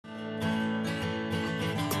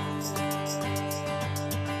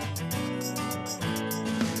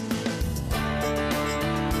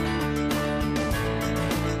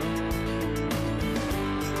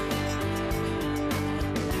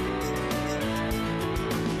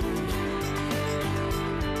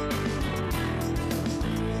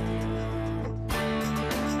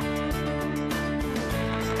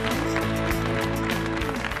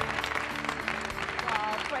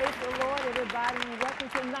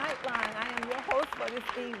Nite Line. I am your host for this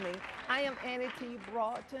evening. I am Annie T.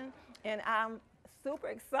 Broughton, and I'm super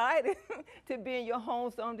excited to be in your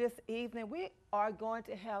homes on this evening. We are going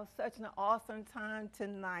to have such an awesome time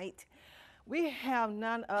tonight. We have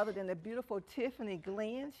none other than the beautiful Tiphanie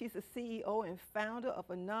Glenn. She's the CEO and founder of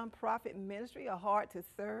a nonprofit ministry, A Heart to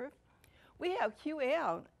Serve. We have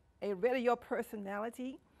QL, a radio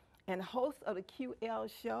personality and host of the QL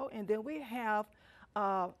show. And then we have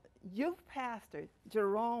youth pastor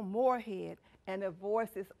Jerome, Moorehead, and the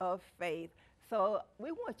Voices of Faith. So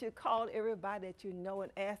we want you to call everybody that you know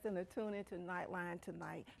and ask them to tune into Nite Line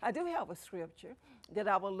tonight. I do have a scripture that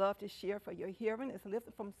I would love to share for your hearing. It's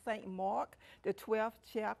lifted from St. Mark, the 12th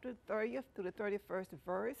chapter, 30th through the 31st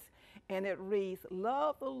verse. And it reads,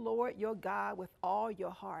 "Love the Lord your God with all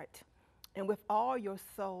your heart, and with all your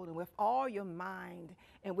soul, and with all your mind,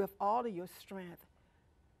 and with all of your strength."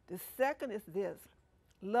 The second is this: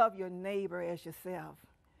 love your neighbor as yourself.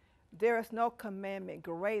 There is no commandment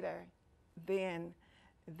greater than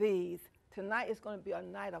these. Tonight is going to be a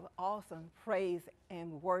night of awesome praise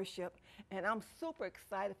and worship, and I'm super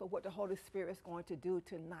excited for what the Holy Spirit is going to do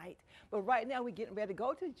tonight. But right now we're getting ready to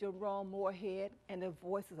go to Jerome, Moorehead, and the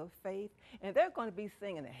Voices of Faith, and they're going to be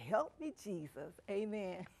singing "Help Me Jesus."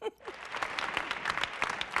 Amen.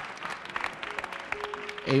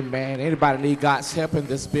 Amen. Anybody need God's help in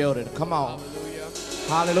this building? Come on.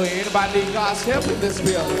 Hallelujah. Anybody need God's help in this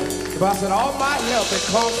building? The Bible said, all my help, it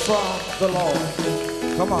comes from the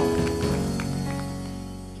Lord. Come on.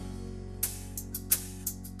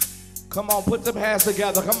 Come on, put them hands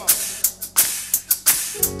together. Come on.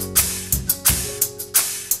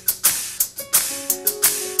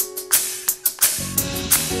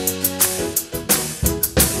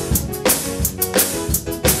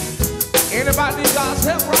 Anybody need God's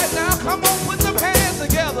help right now? Come on, put them hands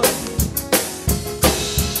together.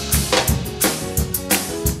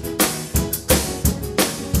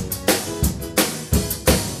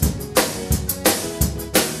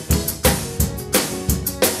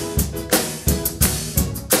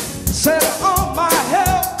 Said all my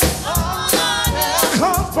help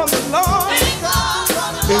comes from the Lord.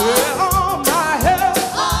 Yeah, all my help,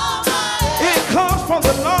 it comes from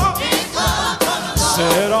the Lord.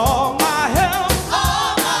 Said all my help,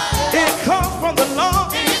 it comes from the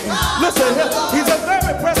Lord. Listen, he's a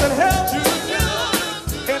very present help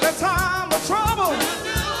in the time of trouble.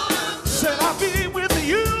 Said I'll be with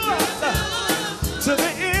you to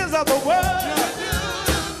the ends of the world.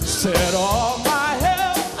 Said all my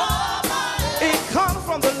help, it comes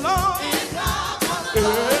from the Lord.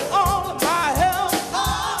 Yeah, all of my help,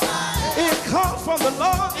 it comes from the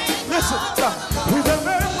Lord. Listen, he's a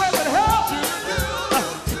very present help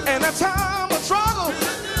in a time of struggle.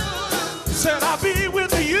 Said I'll be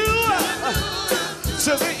with you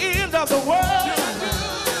to the end of the world.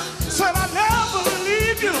 Said I never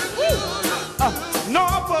leave you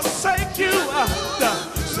nor forsake you.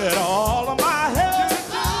 Said all of my help,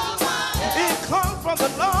 it comes from the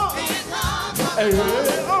Lord.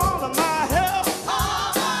 All of my help,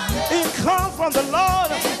 it comes from the Lord.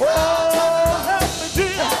 Oh,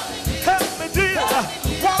 help me, Jesus,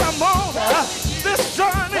 while I'm on this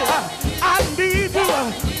journey. I need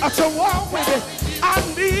you to walk with me. I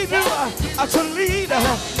need you to lead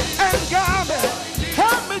and guide me.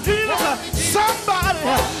 Help me, Jesus. Somebody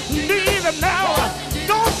need him now.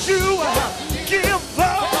 Don't you give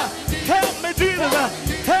up. Help me, Jesus.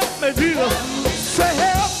 Help me, Jesus. Say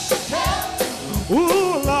help.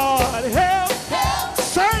 Ooh, Lord, help.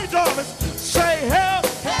 Say, darling, say help.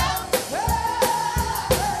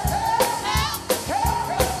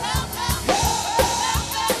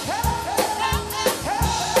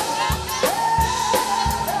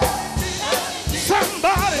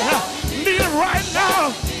 Somebody need it right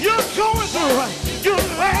now. You're going through, you're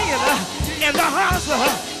laying in the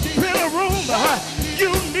hospital, in a room.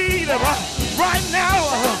 You need it right now.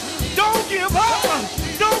 Don't give up.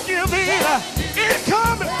 Don't give in. It's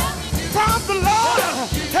coming from the Lord.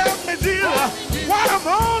 Help me, Jesus, while I'm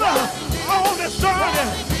on this journey.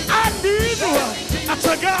 I need you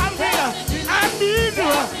to guide me. I need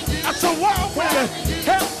you to walk with me.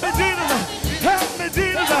 Help me, Jesus. Help me,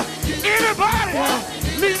 Jesus. Anybody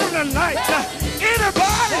need him tonight?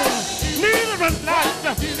 Anybody need him tonight?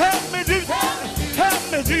 Help me, Jesus. Help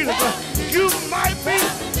me, Jesus. You might be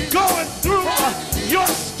going through your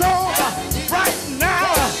storm right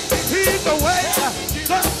now. He's the way,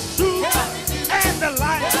 the truth, and the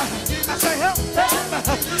light. I say help, help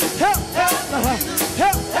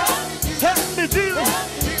me, Jesus.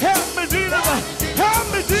 Help me, Jesus. Help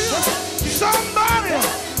me, Jesus. Somebody,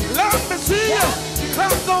 let me see you.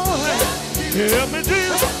 Come on, help me,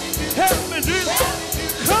 Jesus. Help me, Jesus.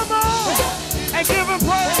 Come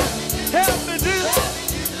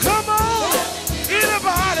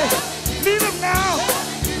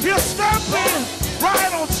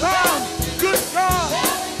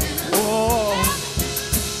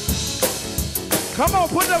Come on,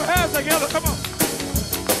 put them hands together. Come on.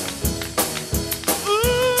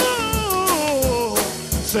 Ooh,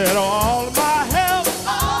 said all my help,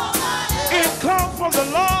 it comes from the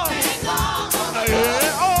Lord.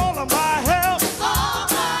 Yeah, all of my help,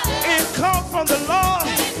 it comes from the Lord.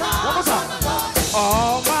 One more time.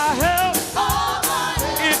 All my help,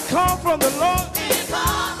 it comes from the Lord.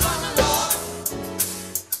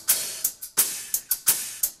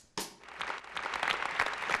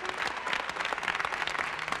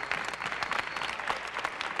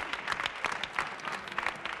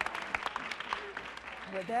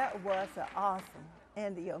 Well, that was an awesome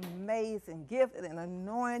and the amazing, gifted, and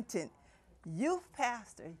anointed youth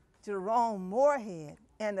pastor, Jerome Moorehead,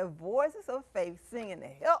 and the Voices of Faith singing,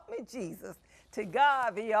 "Help Me, Jesus." To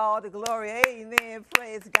God be all the glory. Amen.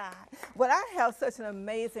 Praise God. Well, I have such an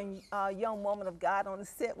amazing young woman of God on the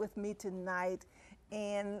set with me tonight.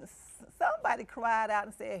 And somebody cried out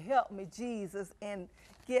and said, "Help me, Jesus." And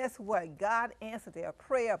guess what? God answered their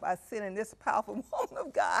prayer by sending this powerful woman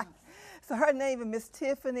of God. So her name is Miss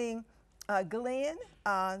Tiphanie Glenn.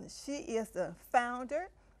 She is the founder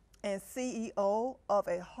and CEO of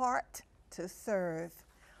A Heart to Serve.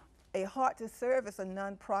 A Heart to Serve is a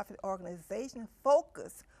nonprofit organization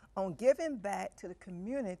focused on giving back to the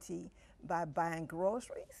community by buying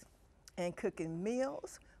groceries and cooking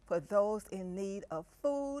meals for those in need of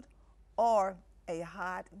food or a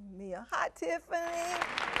hot meal. Hi, Tiphanie.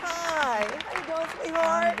 Hi. How you doing,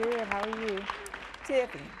 sweetheart? I'm good. How are you?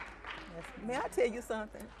 Tiphanie, Yes, may I tell you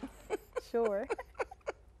something? sure.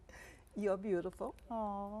 You're beautiful,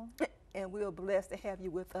 Oh, and we're blessed to have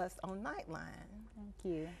you with us on Nite Line. thank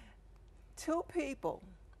you. 2 people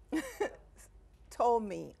told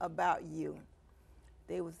me about you.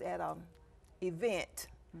 They was at an event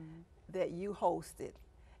that you hosted,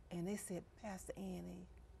 and they said, "Pastor Annie,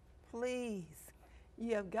 please,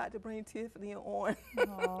 you have got to bring Tiphanie on."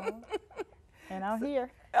 Oh, and I'm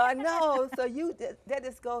here. I know. So that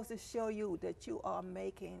just goes to show you that you are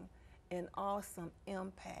making an awesome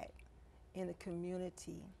impact in the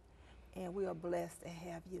community, and we are blessed to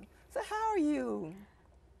have you. So how are you?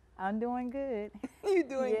 I'm doing good. You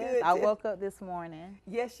doing Yes, good? I Tiff? woke up this morning.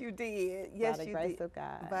 Yes, you did. Yes, By the you grace did. of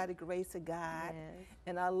God. By the grace of God. Yes.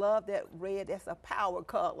 And I love that red. That's a power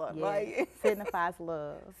color, Yes. right? Signifies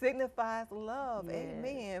love. Signifies love. Yes.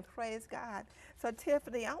 Amen. Praise God. So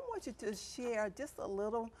Tiphanie, I want you to share just a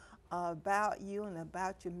little about you and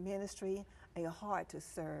about your ministry, A Heart to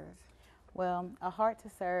Serve. Well, A Heart to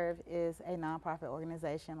Serve is a nonprofit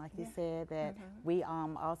organization, like you said, that we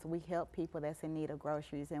we help people that's in need of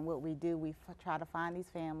groceries. And what we do, we try to find these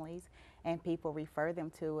families, and people refer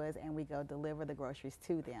them to us, and we go deliver the groceries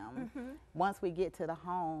to them. Once we get to the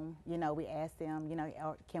home, you know, we ask them, you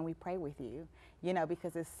know, can we pray with you? You know,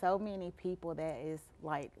 because there's so many people that is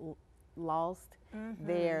like lost.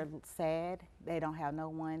 They're sad. They don't have no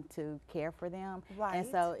one to care for them. Right. And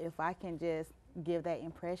so if I can just give that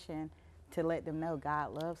impression to let them know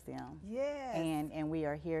God loves them. Yes. And we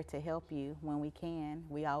are here to help you when we can.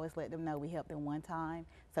 We always let them know we helped them one time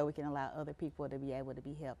so we can allow other people to be able to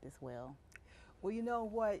be helped as well. Well, you know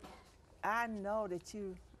what? I know that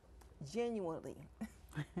you genuinely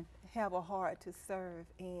have a heart to serve,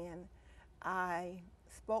 and I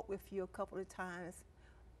spoke with you a couple of times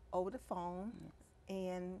over the phone,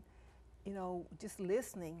 and, you know, just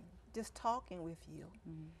listening, just talking with you.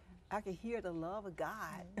 I could hear the love of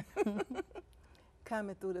God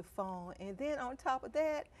coming through the phone. And then on top of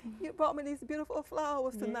that, you brought me these beautiful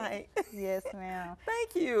flowers tonight. Yes, ma'am.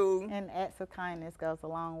 Thank you. And acts of kindness goes a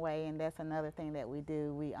long way, and that's another thing that we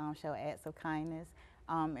do. We show acts of kindness,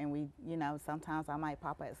 and we, you know, sometimes I might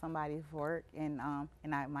pop at somebody's work, and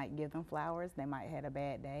I might give them flowers. They might have had a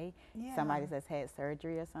bad day. Yeah. Somebody that's had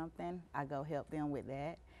surgery or something, I go help them with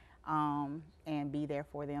that. And be there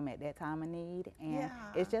for them at that time of need. And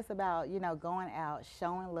it's just about, you know, going out,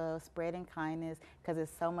 showing love, spreading kindness, because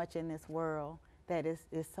there's so much in this world that is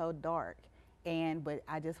so dark. But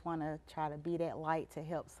I just want to try to be that light to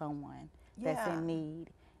help someone that's in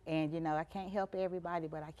need. And, you know, I can't help everybody,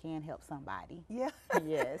 but I can help somebody. Yeah.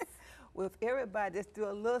 Yes. Well, if everybody just do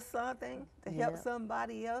a little something to help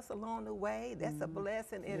somebody else along the way, that's a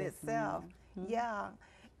blessing in itself. Yeah.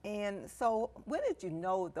 And so when did you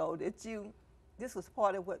know, though, that this was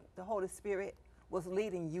part of what the Holy Spirit was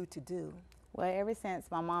leading you to do? Well, ever since,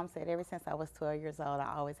 my mom said, ever since I was 12 years old,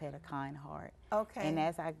 I always had a kind heart. Okay. And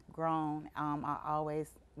as I've grown, I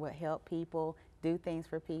always would help people, do things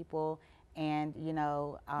for people. And, you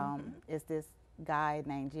know, it's this guy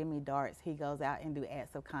named Jimmy Darts. He goes out and do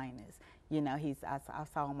acts of kindness. You know, I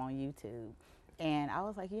saw him on YouTube. And I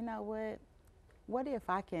was like, you know what if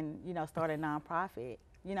I can, you know, start a nonprofit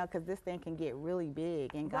you know, because this thing can get really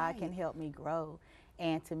big, and God can help me grow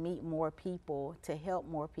and to meet more people, to help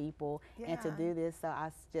more people, and to do this. So I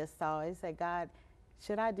just saw, I said, God,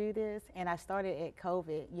 should I do this? And I started at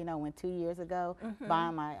COVID, you know, when 2 years ago,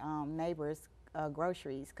 buying my neighbors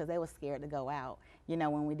groceries because they were scared to go out, you know,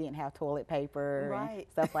 when we didn't have toilet paper and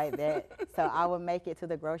stuff like that. So I would make it to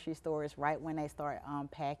the grocery stores right when they start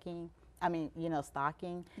stocking.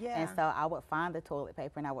 And so I would find the toilet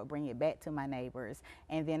paper and I would bring it back to my neighbors.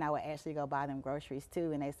 And then I would actually go buy them groceries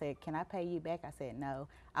too. And they said, can I pay you back? I said, no.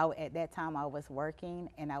 At that time I was working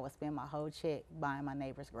and I would spend my whole check buying my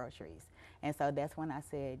neighbors groceries. And so that's when I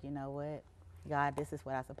said, you know what, God, this is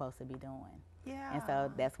what I'm supposed to be doing. And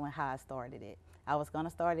so that's how I started it. I was going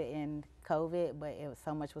to start it in COVID, but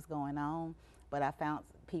so much was going on. But I found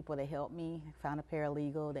people to help me, found a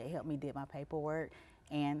paralegal that helped me did my paperwork.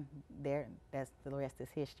 And the rest is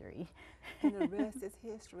history. And the rest is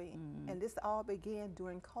history. And this all began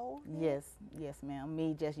during COVID? Yes, ma'am.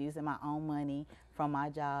 Me just using my own money from my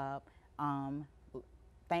job.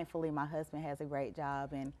 Thankfully, my husband has a great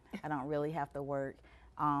job, and I don't really have to work.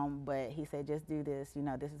 But he said, just do this. You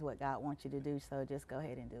know, this is what God wants you to do, so just go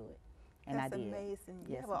ahead and do it. And That's I did. Amazing.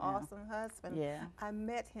 You Yes, have an awesome husband. Yeah. I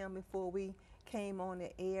met him before we came on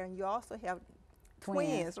the air, and you also have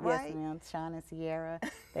twins, right? Yes, ma'am. Sean and Sierra.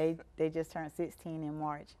 They just turned 16 in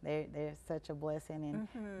March. They're such a blessing,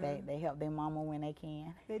 and they help their mama when they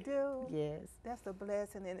can. They do? Yes. That's a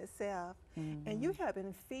blessing in itself. And you have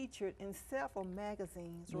been featured in several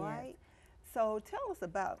magazines, right? So tell us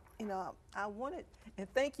about, you know, I wanted, and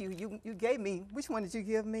thank you. You gave me, which one did you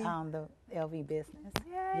give me? The LV Business.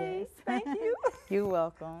 Yay, yes. Thank you. You're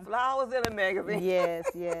welcome. Flowers in a magazine. Yes.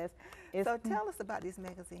 So tell us about these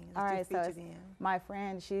magazines all that right, you featured in. My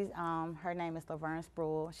friend, she's her name is Laverne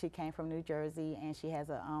Sproul. She came from New Jersey, and she has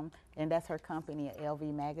a and that's her company,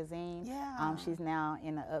 LV Magazine. Yeah. She's now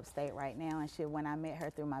in the upstate right now, and when I met her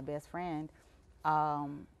through my best friend, I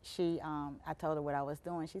told her what I was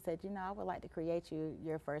doing. She said, you know, I would like to create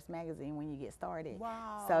your first magazine when you get started.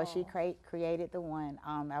 Wow. So she created the one.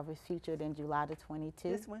 I was featured in July the 22nd.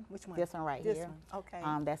 This one? Which one? This one right this here. One. Okay.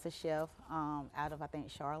 That's a chef out of, I think,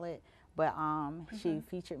 Charlotte. But she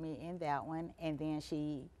featured me in that one, and then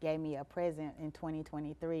she gave me a present in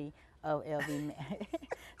 2023 of LV.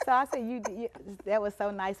 So I said, that was so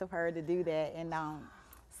nice of her to do that. And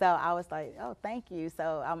so I was like, oh, thank you.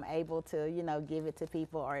 So I'm able to, you know, give it to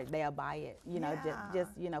people, or they'll buy it, you know,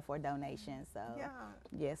 just you know, for donations. So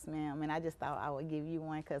yes, ma'am. And I just thought I would give you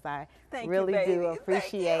one because I really do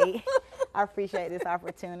appreciate I appreciate this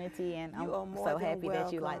opportunity, and I'm so happy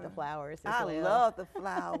that you like the flowers as well. I love the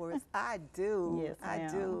flowers. I do. Yes, I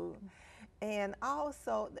do. And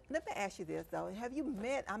also, let me ask you this though: have you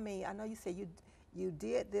met? I mean, I know you said you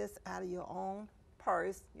did this out of your own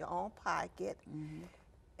purse, your own pocket.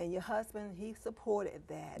 And your husband, he supported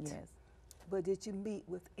that. Yes. But did you meet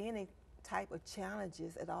with any type of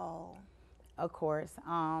challenges at all? Of course.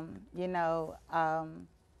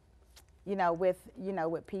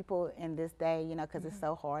 With people in this day, you know, because it's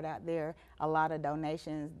so hard out there, a lot of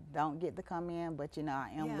donations don't get to come in, but, you know, I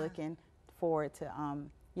am looking forward to,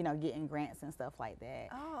 you know, getting grants and stuff like that.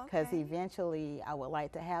 Oh, because eventually I would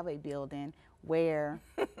like to have a building where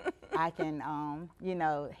I can, you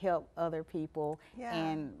know, help other people.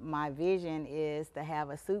 And my vision is to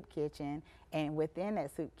have a soup kitchen, and within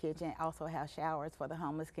that soup kitchen also have showers for the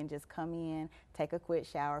homeless can just come in, take a quick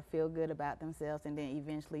shower, feel good about themselves, and then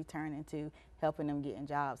eventually turn into helping them getting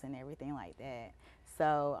jobs and everything like that.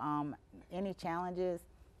 So any challenges,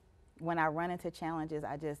 when I run into challenges,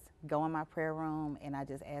 I just go in my prayer room and I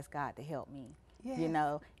just ask God to help me, you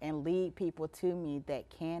know, and lead people to me that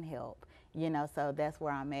can help. You know, so that's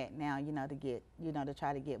where I'm at now, you know, to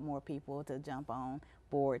try to get more people to jump on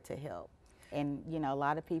board to help. And, you know, a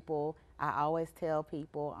lot of people, I always tell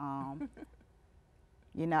people,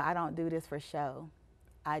 you know, I don't do this for show.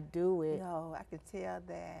 I do it. No, I can tell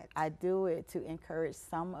that. I do it to encourage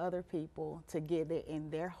some other people to get it in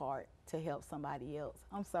their heart to help somebody else.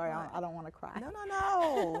 I'm sorry, I don't want to cry.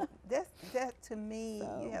 No. That to me,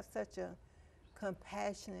 you have such a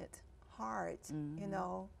compassionate heart, you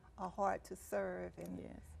know, a heart to serve, and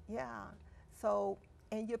so,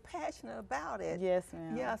 and you're passionate about it. Yes,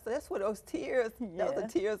 ma'am. Yeah, so that's what those tears, those are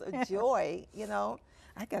tears of joy, you know.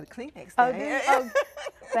 I got a Kleenex down here.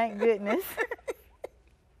 Thank goodness.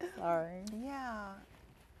 Sorry. Yeah,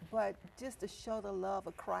 but just to show the love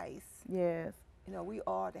of Christ. Yes. You know, we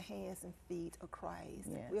are the hands and feet of Christ.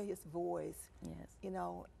 We are his voice. You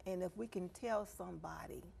know, and if we can tell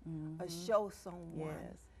somebody or show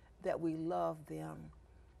someone that we love them,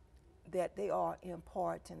 that they are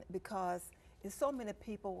important, because there's so many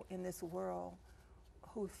people in this world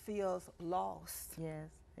who feels lost Yes,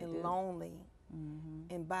 and lonely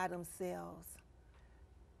and by themselves.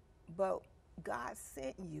 But God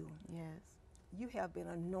sent you. Yes. You have been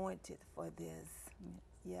anointed for this. Yes.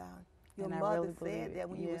 Yeah. Your And I mother really believe said it. that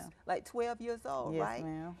when you was Yeah. like 12 years old, Yes, right?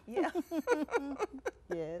 ma'am. Yeah.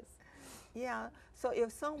 Yes. Yeah. So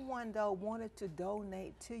if someone though wanted to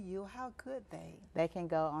donate to you, how could they? They can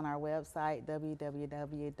go on our website,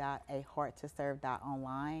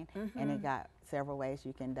 www.ahearttoserve.online, and it got several ways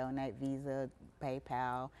you can donate: Visa,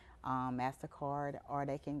 PayPal, MasterCard, or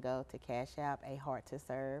they can go to Cash App, A Heart to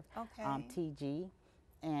Serve, Okay. TG,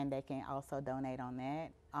 and they can also donate on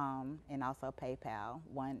that, and also PayPal.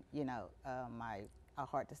 My A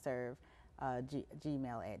Heart to Serve,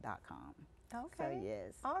 gmail@.com. Okay. So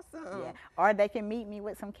yes. Awesome. Yeah. Or they can meet me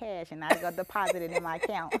with some cash and I go deposit it in my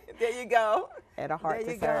account. There you go. At A Heart There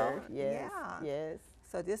to you go. Serve. Yes. Yeah. Yes.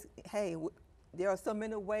 So this, hey, there are so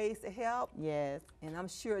many ways to help. Yes. And I'm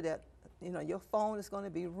sure that, your phone is going to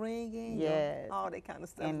be ringing. Yes. All that kind of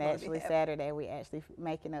stuff. And actually Saturday we actually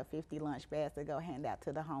making up 50 lunch bags to go hand out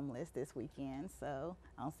to the homeless this weekend. So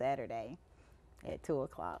on Saturday at 2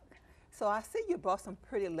 o'clock. So I see you brought some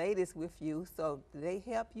pretty ladies with you. So do they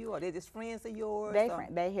help you, or they just friends of yours? They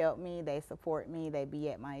help me. They support me. They be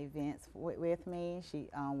at my events with me.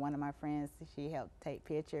 One of my friends, she helped take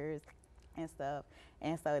pictures and stuff,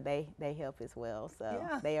 and so they help as well. So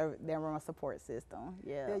Yeah. they're my support system.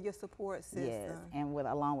 Yeah. They're your support system. Yes, and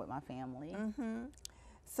along with my family.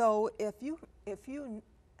 So if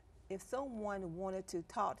someone wanted to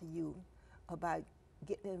talk to you about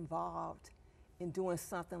getting involved in doing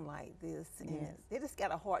something like this, and Yes. they just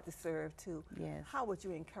got a heart to serve too, Yes. how would you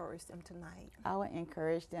encourage them tonight? I would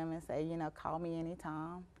encourage them and say, call me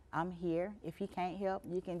anytime. I'm here. If you can't help,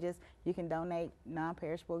 you can donate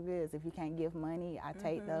non-perishable goods. If you can't give money, I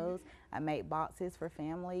take those. I make boxes for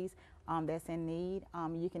families that's in need.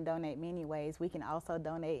 You can donate many ways. We can also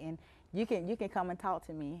donate, and you can come and talk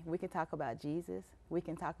to me. We can talk about Jesus. We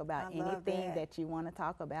can talk about anything that you want to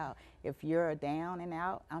talk about. If you're down and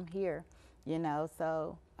out, I'm here.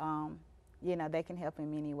 So they can help in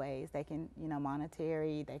many ways. They can,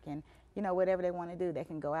 monetary, they can, whatever they want to do. They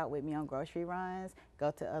can go out with me on grocery runs, go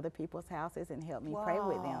to other people's houses and help me pray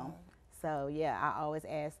with them. So yeah, I always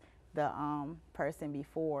ask the person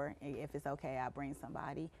before if it's okay, I bring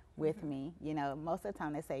somebody with me. Most of the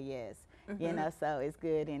time they say yes, so it's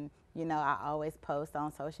good. And I always post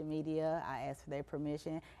on social media. I ask for their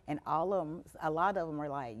permission, and a lot of them are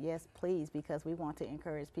like, yes, please, because we want to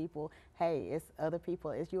encourage people. Hey, it's other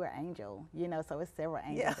people. It's your angel, so it's several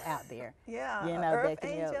angels out there. Yeah, that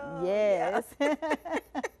can angel. help. Yes.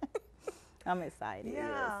 I'm excited.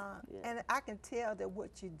 Yeah. Yes. And I can tell that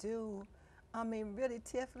what you do, I mean, really,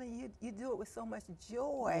 Tiphanie, you do it with so much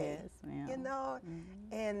joy. Yes, ma'am.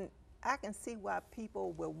 And I can see why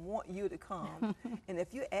people will want you to come. And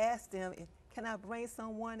if you ask them, can I bring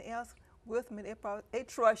someone else with me, they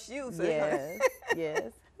trust you. So yes,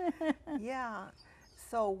 yes. Yeah.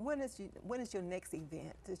 So when is your next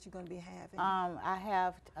event that you're going to be having? I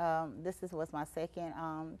have, this was my second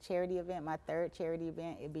charity event, my third charity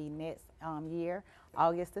event. It'll be next year,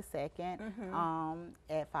 August the 2nd,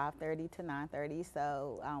 at 5:30 to 9:30.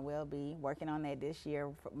 So we'll be working on that this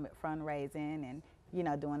year, fundraising and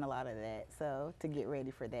doing a lot of that, so to get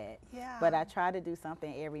ready for that. Yeah. But I try to do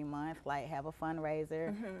something every month, like have a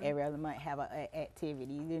fundraiser, every other month have an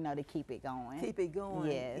activity, to keep it going. Keep it going.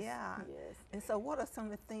 Yes. Yeah. Yes. And so what are some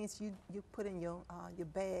of the things you put in your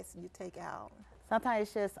bags you take out? Sometimes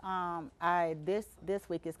it's just this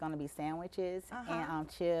week it's going to be sandwiches and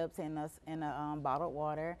chips and bottled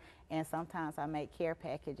water, and sometimes I make care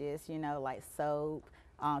packages, like soap,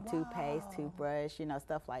 toothpaste, toothbrush,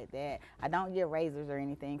 stuff like that. I don't get razors or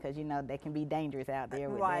anything because, they can be dangerous out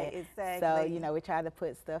there with right, that. Exactly. So, we try to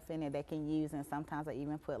put stuff in it they can use, and sometimes I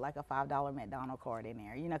even put like a $5 McDonald's card in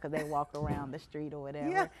there, because they walk around the street or whatever.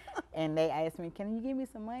 Yeah. And they ask me, can you give me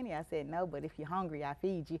some money? I said, no, but if you're hungry, I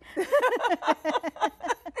feed you.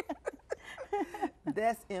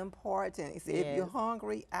 That's important. See, Yes. if you're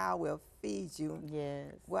hungry, I will feed you.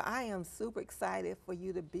 Yes. Well, I am super excited for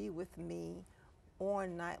you to be with me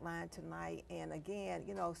on Nite Line tonight. And again,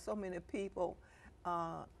 so many people,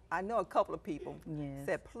 I know a couple of people Yes.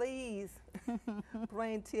 said, please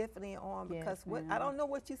bring Tiphanie on, because Yes, I don't know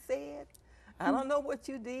what you said. I don't know what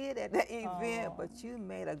you did at that event, but you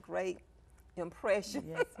made a great impression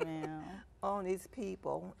Yes, ma'am. on these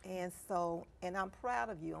people. And I'm proud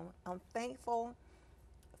of you. I'm thankful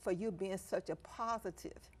for you being such a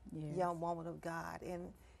positive Yes. young woman of God.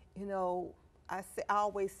 And, I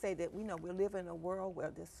always say that, we live in a world where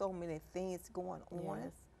there's so many things going on.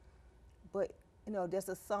 Yes. But You know, there's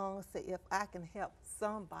a song say, if I can help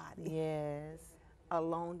somebody Yes.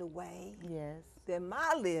 along the way, Yes. then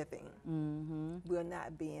my living Mm-hmm. will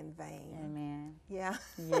not be in vain. Amen. Yeah.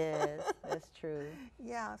 Yes, that's true.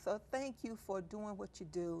 Yeah, so thank you for doing what you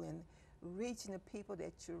do and reaching the people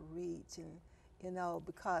that you reach. And, you know,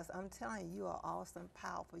 because I'm telling you, you are awesome,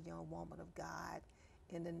 powerful young woman of God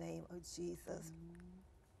in the name of Jesus.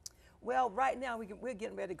 Well, right now we're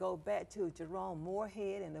getting ready to go back to Jerome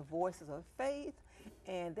Moorehead and the Voices of Faith,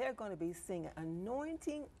 and they're going to be singing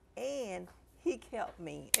Anointing and He Kept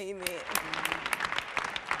Me. Amen.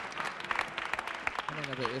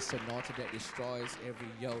 Remember, it's anointing that destroys every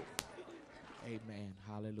yoke. Amen.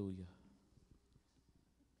 Hallelujah.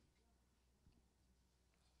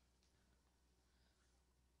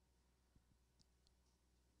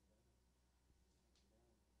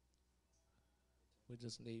 We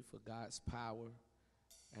just need for God's power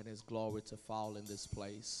and His glory to fall in this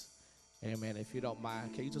place. Amen. If you don't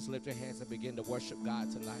mind, can you just lift your hands and begin to worship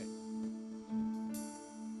God tonight?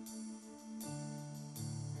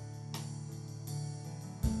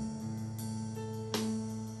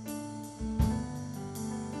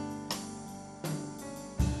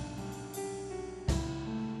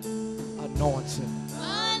 Anointing.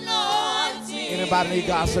 Anointing. Anybody need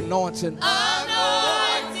God's anointing?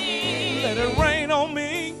 Anointing. Let it rain on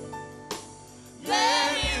me.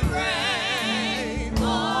 Let it rain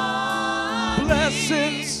on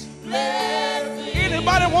Blessings. blessings.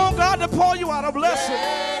 Anybody want God to pour you out a blessing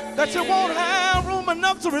that you won't have room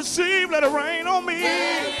enough to receive? Let it rain on me.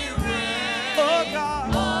 Let it rain Oh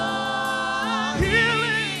God. on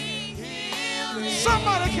Healing. healing.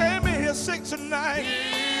 Somebody came in here sick tonight.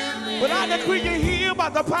 But I decree you healed by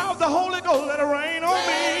the power of the Holy Ghost. Let it rain on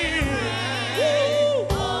me. Woo.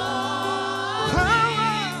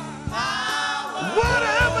 Power.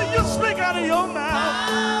 Whatever you speak out of your mouth,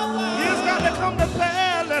 it's got to come to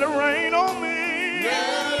pass. Let it rain on me.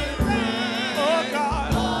 Oh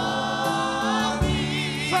God.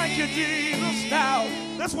 Thank you, Jesus. Now,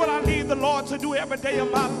 that's what I need the Lord to do every day of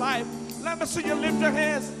my life. Let me see you lift your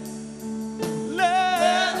hands.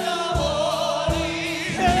 Let the Holy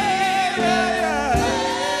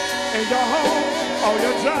in your home, on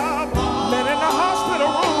your job, men in the hospital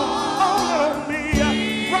room, all of me,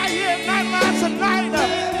 right here at Nite Line tonight.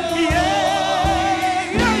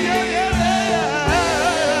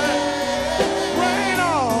 Rain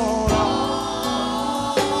on,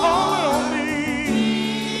 all of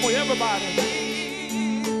me. Come on, everybody.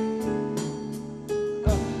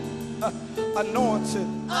 Anointed.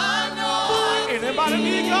 Anybody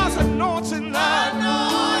need God's anointing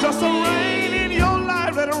now? Just to rain in your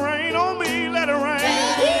life. Let it rain on me. Let it rain.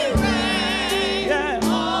 Yeah.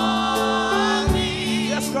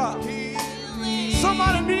 Yes, God.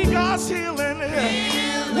 Somebody need God's healing.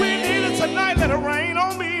 We need it tonight. Let it rain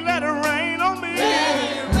on me. Let it rain on me.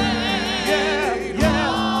 Yeah, yeah.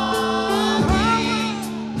 Power.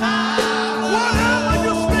 Whatever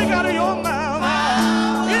you speak out of your mouth,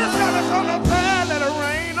 it's got to come to pass. Let it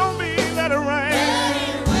rain on me. Let it rain.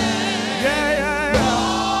 Yeah, yeah,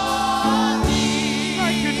 yeah.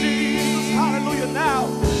 Thank you, Jesus. Hallelujah. Now,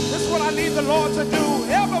 this is what I need the Lord to do.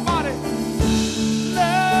 Everybody.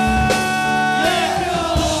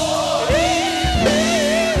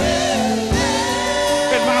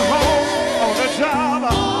 In my home, on the job,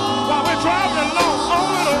 while we're driving along,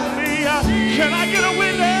 all on me. Can I get a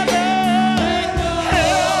witness? Yeah,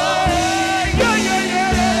 yeah, yeah,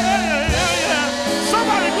 yeah, yeah, yeah.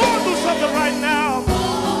 Somebody going through something right now.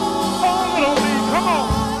 All on me. Come on.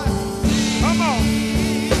 Come on.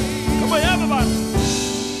 Come on, everybody.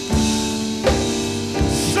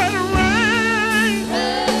 Set it rain.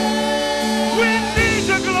 We need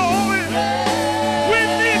your glory. We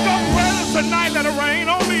need your presence tonight. Let it rain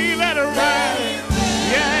on me. Let it rain.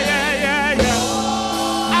 Yeah, yeah, yeah,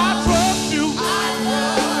 yeah. I trust you.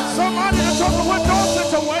 Somebody to talk about your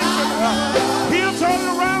situation. He'll turn it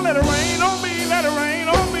around. Let it rain on me. Let it rain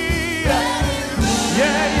on me.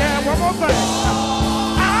 Yeah, yeah. One more thing.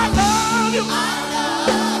 I love you.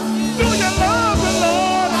 Do you love the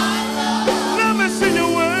Lord? Let me see you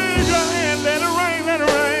wave your hand. Let it rain. Let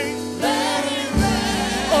it rain.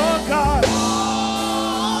 Oh God.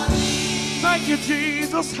 Thank you,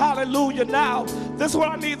 Jesus. Hallelujah. Now, this is what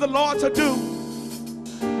I need the Lord to do.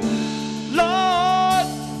 Lord.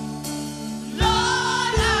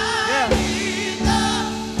 Yeah.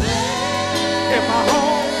 In my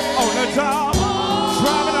home, on the job,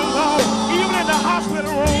 driving along, even in the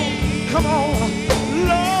hospital room. Come on.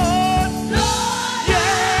 Lord.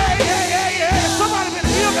 Yeah, yeah, yeah, yeah. Somebody been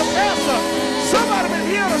healed of cancer. Somebody been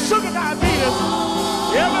healed of sugar diabetes.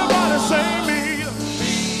 Everybody say me.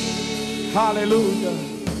 Hallelujah.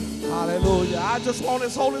 Hallelujah. I just want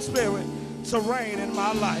His Holy Spirit to reign in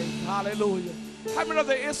my life. Hallelujah. How many know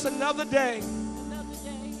that it's another day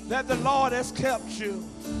that the Lord has kept you?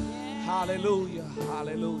 Hallelujah.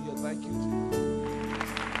 Hallelujah. Thank you, Jesus.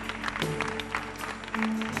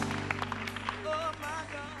 Oh, my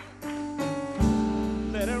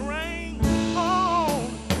God. Let it rain on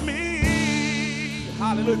me.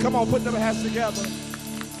 Hallelujah. Come on, put them hands together.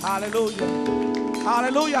 Hallelujah.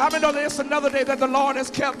 Hallelujah. How many know that it's another day that the Lord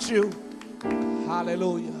has kept you?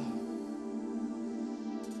 Hallelujah.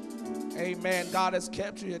 Amen. God has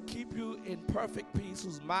kept you. He'll keep you in perfect peace,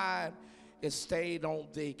 whose mind is stayed on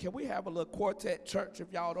thee. Can we have a little quartet church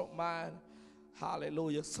if y'all don't mind?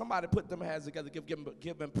 Hallelujah. Somebody put them hands together.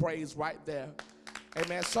 Give them praise right there.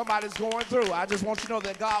 Amen. Somebody's going through. I just want you to know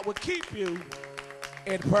that God will keep you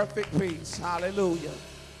in perfect peace. Hallelujah.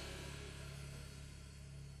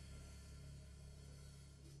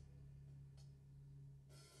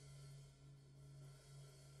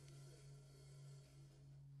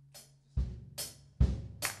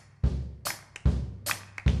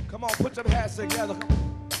 Come on, put your hands together.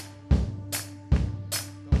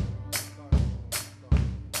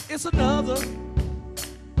 It's another.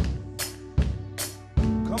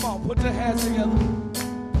 Come on, put your hands together.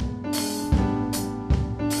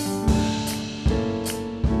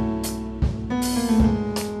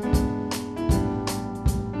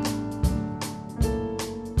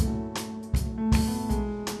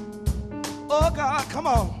 Oh God, come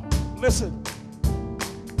on, listen.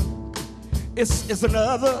 It's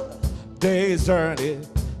another day's journey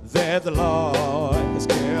that the Lord has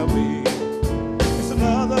kept me. It's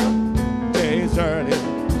another day's journey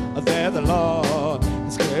that the Lord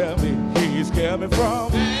has kept me. He's kept me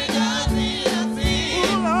from.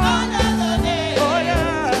 Another day. Oh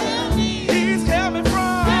yeah. He's kept me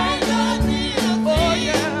from. Oh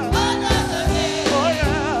yeah. Another day. Oh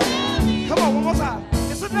yeah. Come on, one more time.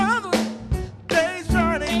 It's another day's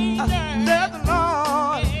journey that the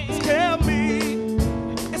Lord has kept me.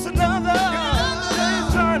 It's another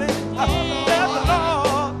day's journey that the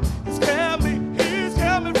Lord has kept me. He's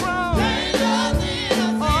kept me from.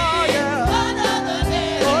 Oh yeah.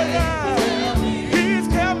 Oh yeah. He's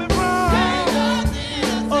kept me from.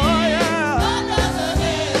 Oh yeah.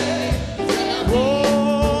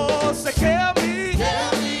 Oh, say kept me.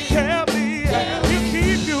 Kept me. He'll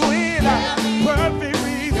keep you in perfect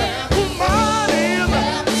peace. Whose mind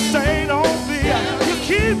is stayed on thee. He'll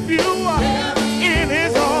keep you in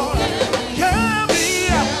His arms. Kept me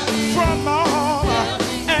from all harm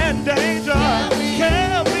and danger.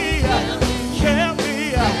 Kept me. Kept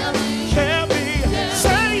me. Kept me.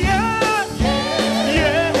 Say yeah.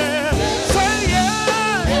 Yeah. Say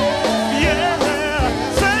yeah.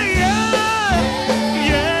 Yeah. Say yeah.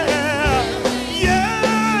 Yeah.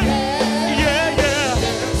 Yeah. Yeah. Yeah.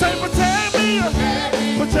 Say protect me.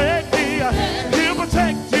 Protect me. He'll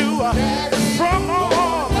protect you from all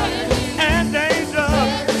harm and danger,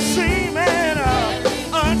 seen and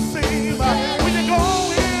unseen. When you're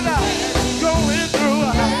going through,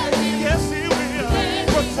 yes He will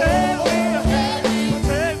protect me,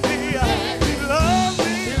 protect me. He loves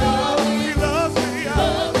me, He loves me.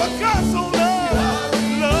 But God so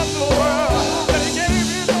loved the world that He gave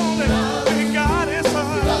His only begotten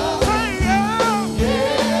Son. Say yeah,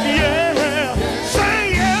 yeah. Say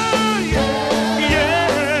yeah,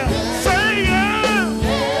 yeah. Say yeah.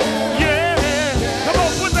 Yeah, come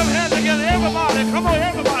on, put them hands together, everybody. Come on,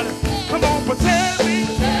 everybody. Come on, protect me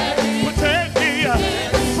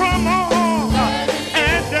from all harm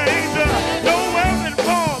and danger. No weapon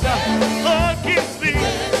formed against me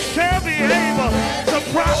shall be able to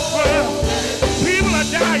prosper. People are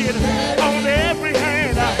dying on every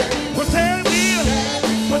hand. Protect me,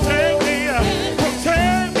 protect me,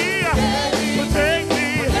 protect me, protect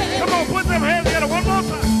me. Come on, put them hands together one more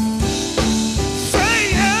time.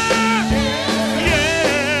 Say yeah,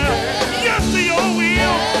 yeah, yes to your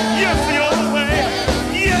will, yes to your way,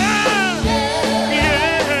 yeah,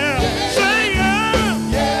 yeah, say yeah,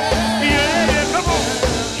 yeah, come on,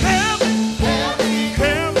 help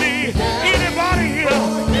me, anybody here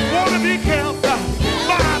want to be kept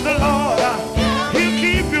by the Lord? He'll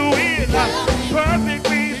keep you in perfect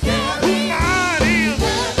peace. Whose mind is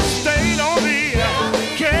stayed on thee,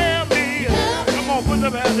 kept me. Come on, put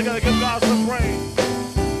them hands together, give God some praise.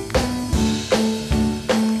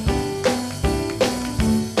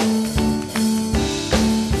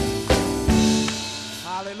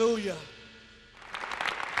 Hallelujah.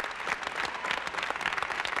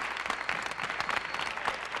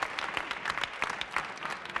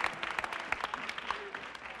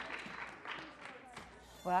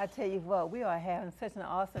 Well, I tell you what, we are having such an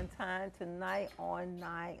awesome time tonight on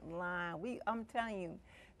Nite Line. I'm telling you,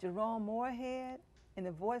 Jerome, Moorehead, and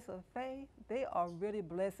the Voice of Faith, they are really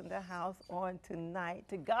blessing the house on tonight.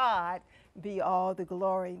 To God be all the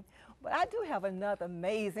glory. But I do have another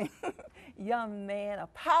amazing young man, a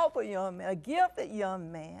powerful young man, a gifted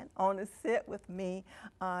young man on the set with me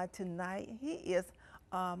tonight. He is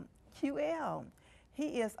QL.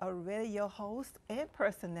 He is a radio host and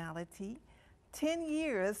personality, 10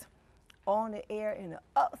 years on the air in the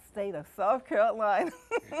upstate of South Carolina.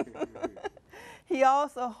 He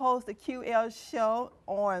also hosts the QL show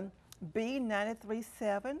on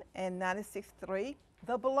B93.7 and 96.3,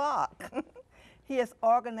 The Block. He has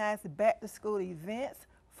organized back-to-school events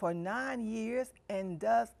for 9 years and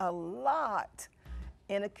does a lot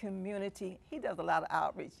in the community. He does a lot of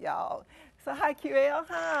outreach, y'all. So hi, QL,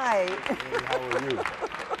 hi. Hey, how are you?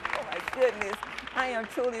 Oh my goodness. I am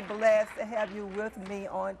truly blessed to have you with me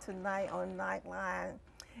on tonight on Nite Line.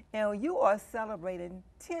 And you are celebrating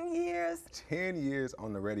 10 years. 10 years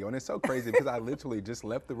on the radio. And it's so crazy because I literally just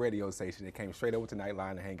left the radio station and came straight over to Nite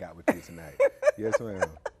Line to hang out with you tonight. Yes, ma'am.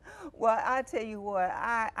 Well, I tell you what,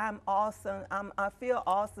 I'm awesome. I feel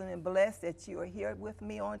awesome and blessed that you are here with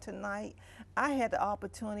me on tonight. I had the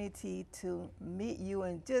opportunity to meet you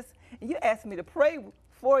and you asked me to pray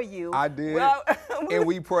for you. I did, well, and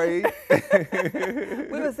we prayed.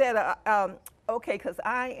 We was at a, okay, because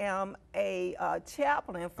I am a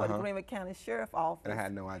chaplain for the Greenwood County Sheriff Office. And I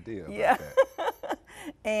had no idea about that.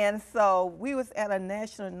 And so we was at a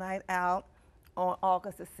national night out on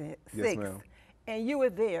August the 6th. Yes, ma'am. And you were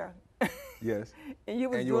there. Yes. And you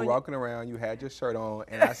were walking around, you had your shirt on,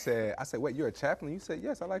 and I said, wait, you're a chaplain? You said,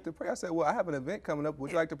 yes, I like to pray. I said, well, I have an event coming up. Would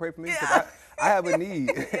you like to pray for me? Because I have a need.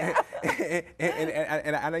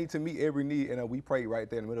 and I need to meet every need. And we prayed right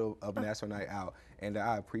there in the middle of National Night Out. And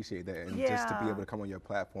I appreciate that. And just to be able to come on your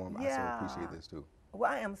platform, I so appreciate this too.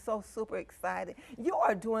 Well, I am so super excited. You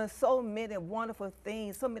are doing so many wonderful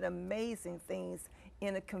things, so many amazing things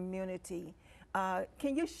in the community.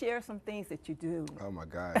 Can you share some things that you do? Oh my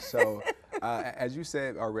gosh. So as you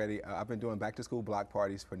said already, I've been doing back to school block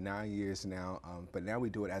parties for 9 years now, but now we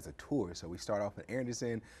do it as a tour. So we start off in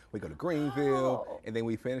Anderson, we go to Greenville, and then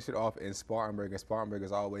we finish it off in Spartanburg. And Spartanburg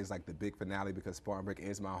is always like the big finale because Spartanburg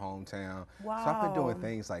is my hometown. Wow. So I've been doing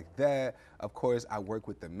things like that. Of course, I work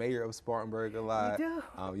with the mayor of Spartanburg a lot. You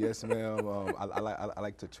do? Yes, ma'am. I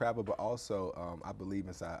like to travel, but also I believe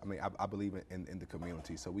inside. I believe in the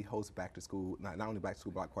community. So we host back to school. Not only back to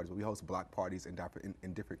school block parties, but we host block parties in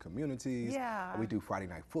different communities. Yeah. We do Friday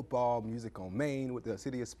night football, music on Main with the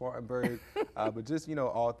city of Spartanburg, but just,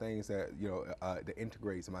 all things that, that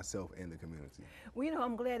integrates myself in the community. Well,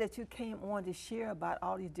 I'm glad that you came on to share about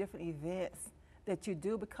all these different events that you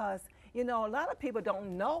do because, a lot of people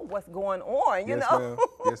don't know what's going on, you know?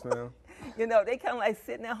 Yes, ma'am. They kind of like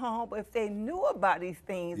sitting at home, but if they knew about these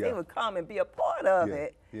things, they would come and be a part of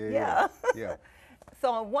it. Yeah.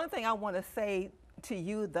 So one thing I want to say to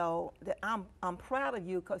you, though, that I'm proud of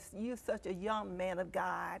you because you're such a young man of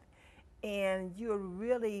God, and you're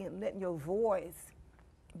really letting your voice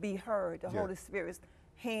be heard. The Holy Spirit's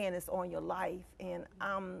hand is on your life, and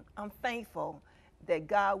I'm thankful that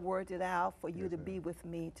God worked it out for you to be with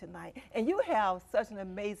me tonight. And you have such an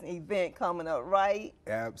amazing event coming up, right?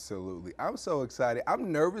 Absolutely. I'm so excited.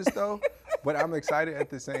 I'm nervous, though, but I'm excited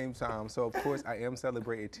at the same time. So, of course, I am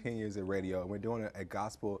celebrating 10 years of radio, and we're doing a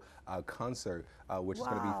gospel concert, which is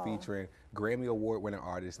going to be featuring Grammy Award-winning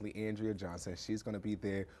artist Leandria Johnson. She's going to be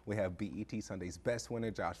there. We have BET Sunday's Best winner,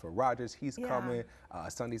 Joshua Rogers. He's coming.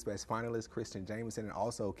 Sunday's Best finalist, Christian Jameson, and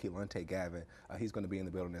also Keelante Gavin. He's going to be in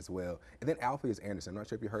the building as well. And then Alpheus Anderson. I'm not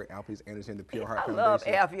sure if you heard Alpheus Anderson, the Pure Heart Foundation. I love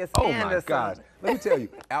Alpheus Anderson. Oh, my gosh. Let me tell you,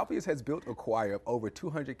 Alpheus has built a choir of over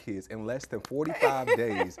 200 kids in less than 45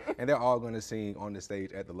 days, and they're all going to sing on the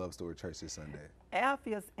stage at the Love Story Church this Sunday.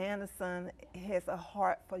 Alpheus Anderson has a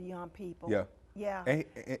heart for young people. Yeah.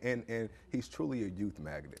 And he's truly a youth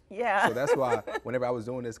magnet. Yeah. So that's why whenever I was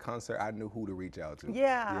doing this concert, I knew who to reach out to.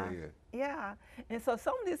 Yeah. And so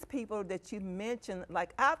some of these people that you mentioned,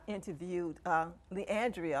 like I've interviewed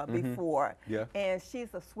Leandria before. And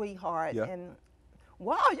she's a sweetheart. And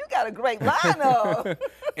wow, you got a great lineup.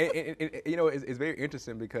 and it's very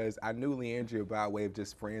interesting because I knew Leandria by way of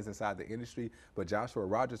just friends inside the industry, but Joshua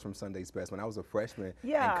Rogers from Sunday's Best, when I was a freshman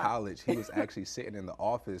in college, he was actually sitting in the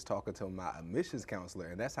office talking to my admissions counselor,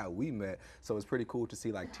 and that's how we met. So it's pretty cool to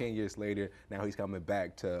see, like 10 years later, now he's coming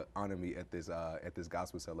back to honor me at this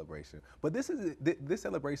gospel celebration. But this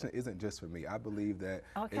celebration isn't just for me. I believe that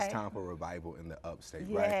it's time for revival in the upstate,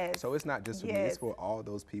 right? So it's not just for me, it's for all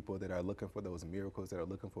those people that are looking for those miracles that are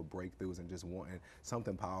looking for breakthroughs and just wanting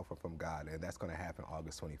something powerful from God. And that's going to happen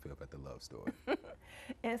August 25th at the Love Story.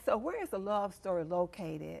 And so where is the Love Story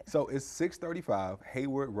located? So it's 635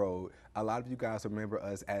 Hayward Road. A lot of you guys remember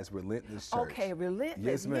us as Relentless Church. Okay, Relentless.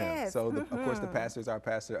 Yes, ma'am. Yes. So of course the pastors are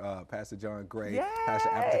Pastor John Gray, Yay! Pastor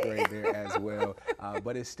Apple Gray there as well.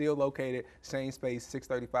 But it's still located same space,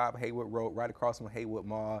 635 Hayward Road, right across from Hayward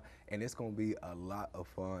Mall, and it's going to be a lot of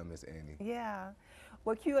fun, Miss Annie. Yeah.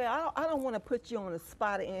 Well, QA, I don't want to put you on the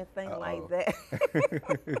spot or anything like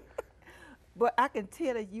that. But I can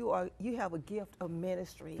tell that you have a gift of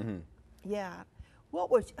ministry. Yeah.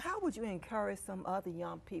 How would you encourage some other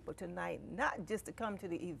young people tonight, not just to come to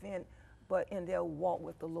the event, but in their walk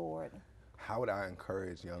with the Lord? How would I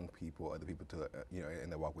encourage young people, other people to, in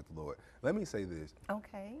their walk with the Lord? Let me say this.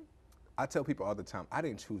 Okay. I tell people all the time, I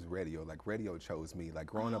didn't choose radio. Like, radio chose me. Like,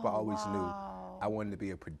 growing up, I always knew I wanted to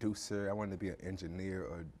be a producer. I wanted to be an engineer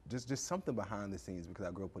or just something behind the scenes because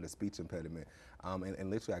I grew up with a speech impediment. And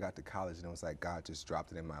literally, I got to college, and it was like God just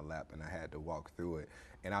dropped it in my lap, and I had to walk through it.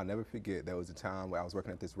 And I'll never forget, there was a time where I was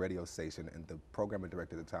working at this radio station, and the programming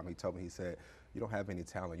director at the time, he told me, he said, "You don't have any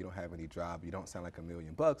talent, you don't have any drive, you don't sound like $1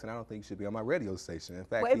 million bucks, and I don't think you should be on my radio station." In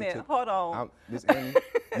fact, wait a minute, hold on. Miss Annie,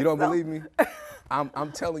 you don't believe me?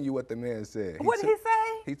 I'm telling you what the man said. What did he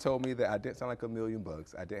say? He told me that I didn't sound like $1 million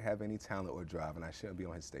bucks, I didn't have any talent or drive, and I shouldn't be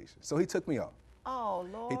on his station. So he took me off. Oh,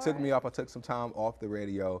 Lord. He took me off. I took some time off the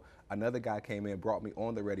radio. Another guy came in, brought me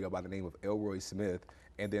on the radio by the name of Elroy Smith,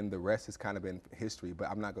 and then the rest has kind of been history. But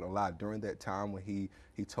I'm not going to lie, during that time when he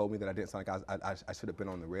told me that I didn't sound like I should have been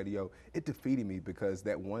on the radio, it defeated me because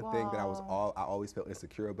that one thing that I always felt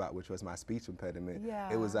insecure about, which was my speech impediment,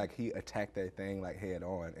 it was like he attacked that thing like head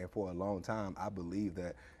on. And for a long time, I believed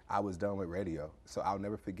that I was done with radio. So I'll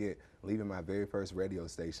never forget leaving my very first radio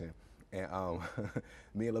station. And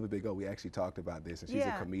me and Lovely Big O, we actually talked about this, and she's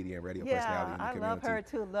a comedian, radio personality in the community. I love her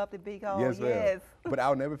too, Lovely Big O. Yes, ma'am. But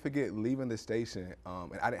I'll never forget leaving the station,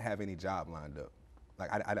 and I didn't have any job lined up.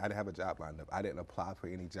 Like, I didn't have a job lined up. I didn't apply for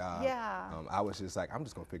any job. Yeah. I was just like, I'm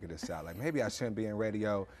just going to figure this out. Like, maybe I shouldn't be in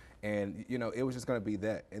radio. And, it was just going to be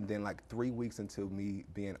that. And then, like, 3 weeks into me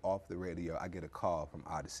being off the radio, I get a call from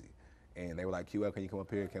Odyssey. And they were like, QL, can you come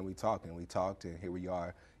up here? Can we talk? And we talked, and here we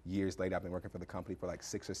are years later. I've been working for the company for like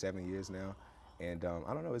 6 or 7 years now. And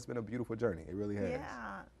I don't know, it's been a beautiful journey. It really has.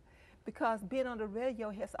 Yeah, because being on the radio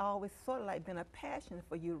has always sort of like been a passion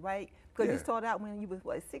for you, right? Because you started out when you was,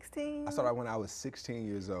 what, 16? I started out when I was 16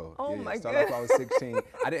 years old. Oh, my my God. I started out when I was 16.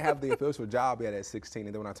 I didn't have the official job yet at 16.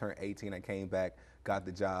 And then when I turned 18, I came back, got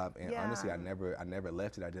the job. And honestly, I never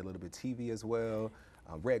left it. I did a little bit of TV as well.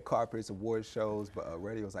 Red carpets, award shows, but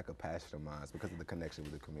radio is like a passion of mine because of the connection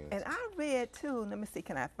with the community. And I read too, let me see,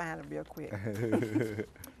 can I find it real quick?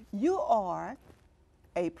 You are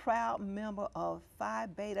a proud member of Phi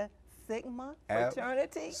Beta Sigma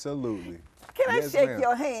fraternity. Absolutely. Can I shake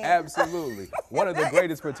your hand? Absolutely. One of the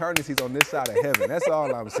greatest fraternities on this side of heaven. That's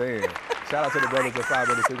all I'm saying. Shout out to the brothers of Phi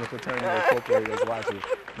Beta Sigma Fraternity Incorporated that's watching.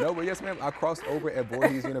 No, but yes, ma'am, I crossed over at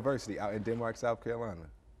Voorhees University out in Denmark, South Carolina.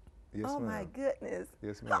 Yes, oh, ma'am. my goodness.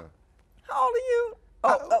 Yes, ma'am. How old are you?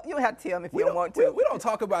 Oh, you don't have to tell me if you don't want to. We don't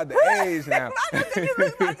talk about the age now.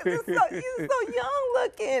 You're so young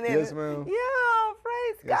looking. And yes, ma'am. Yeah,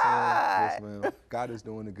 praise God. Yes, ma'am. God is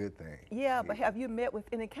doing a good thing. Yeah, but have you met with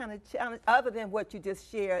any kind of challenge, other than what you just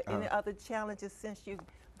shared, any other challenges since you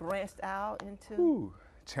branched out into?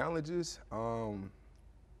 Challenges?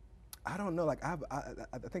 I don't know. Like, I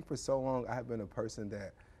think for so long I have been a person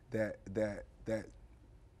that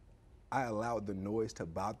I allowed the noise to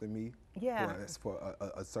bother me for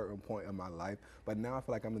a certain point in my life. But now I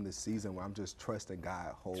feel like I'm in this season where I'm just trusting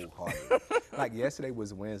God wholeheartedly. Like yesterday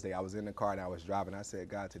was Wednesday. I was in the car and I was driving. I said,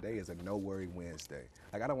 God, today is a no worry Wednesday.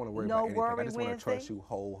 Like I don't want to worry about anything. I just want to trust you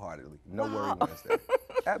wholeheartedly. No worry Wednesday.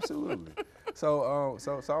 Absolutely. So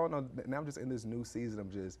I don't know. Now I'm just in this new season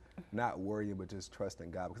of just not worrying, but just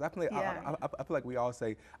trusting God. Because I feel like we all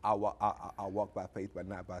say, I'll walk by faith, but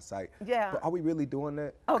not by sight. Yeah. But are we really doing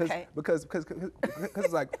that? Okay. Because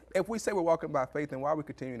it's like, if we say we're walking by faith, then why are we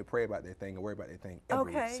continuing to pray about that thing and worry about that thing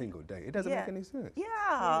every single day? It doesn't make any sense.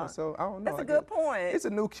 Yeah. So I don't know. That's a good point. It's a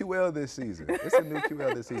new QL this season. It's a new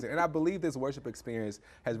QL this season. And I believe this worship experience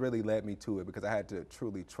has really led me to it because I had to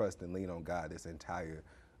truly trust and lean on God this entire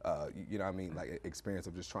like experience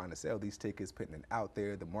of just trying to sell these tickets, putting it out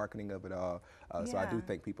there, the marketing of it all. So I do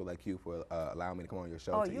thank people like you for allowing me to come on your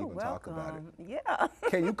show to even talk about it. Yeah.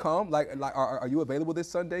 Can you come? Like, are you available this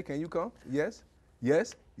Sunday? Can you come? Yes.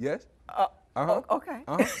 Yes. Yes. Okay.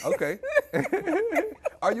 Okay.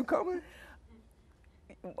 Are you coming?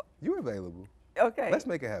 You're available. Okay. Let's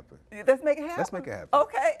make it happen. Let's make it happen. Let's make it happen.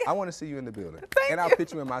 Okay. I want to see you in the building. Thank and I'll you.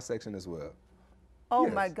 pitch you in my section as well. Oh,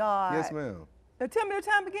 Yes. my God. Yes, ma'am. Now, tell me the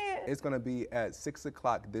time again. It's going to be at 6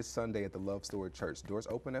 o'clock this Sunday at the Love Story Church. Doors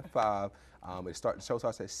open at 5. The show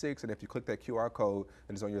starts at 6, and if you click that QR code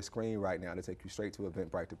that is on your screen right now, it'll take you straight to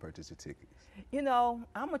Eventbrite to purchase your tickets. You know,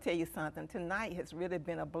 I'm going to tell you something. Tonight has really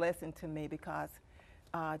been a blessing to me because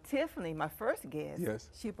Tiffany, my first guest, Yes.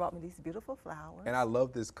 she brought me these beautiful flowers. And I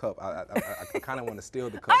love this cup. I kind of want to steal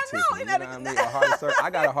the cup, I know, Tiffany. You know what I mean? A heart to serve. I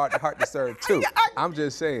got a heart to serve, too. I'm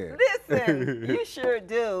just saying. Listen, you sure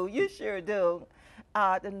do. You sure do.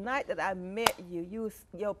 The night that I met you,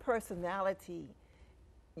 your personality,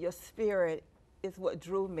 your spirit is what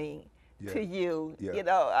drew me to you. Yeah. You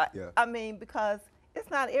know, Yeah. I mean, because it's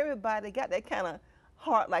not everybody got that kind of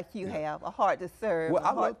heart like you have, a heart to serve. Well,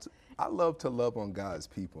 I love to love on God's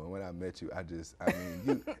people, and when I met you,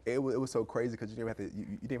 it was so crazy because you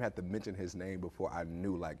didn't even have to mention His name before I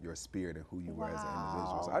knew like your spirit and who you were as an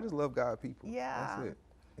individual. So I just love God's people. Yeah. That's it.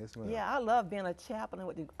 Yes, ma'am. Yeah, I love being a chaplain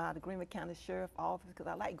with the Greenwood County Sheriff Office because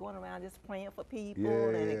I like going around just praying for people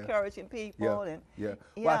and encouraging people. Yeah.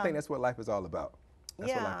 Well, I think that's what life is all about. That's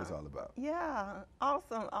what Yeah. life is all about. Yeah,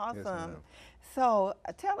 awesome. Yes, ma'am. So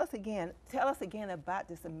tell us again about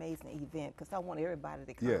this amazing event because I want everybody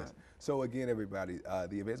to come. Yes. So again, everybody,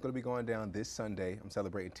 the event's going to be going down this Sunday. I'm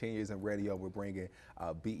celebrating 10 years in radio. We're bringing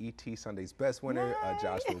BET Sunday's Best winner,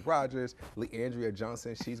 Joshua Rogers, Leandria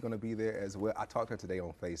Johnson. She's going to be there as well. I talked to her today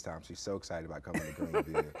on FaceTime. She's so excited about coming to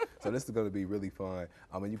Greenville. So this is going to be really fun.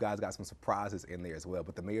 And you guys got some surprises in there as well.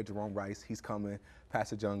 But the Mayor Jerome Rice, he's coming.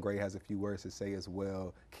 Pastor John Gray has a few words to say as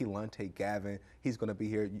well. Keelante Gavin, he's going to be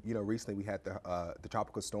here. You know, recently we had the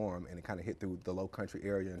tropical storm and it kind of hit through the Low Country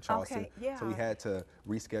area in Charleston. Okay, yeah. So we had to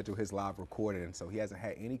reschedule his live recording. So he hasn't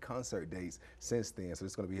had any concert dates since then. So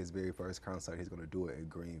it's going to be his very first concert. He's going to do it in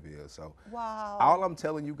Greenville. So wow. All I'm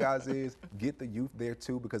telling you guys is get the youth there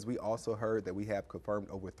too, because we also heard that we have confirmed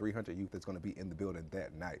over 300 youth that's going to be in the building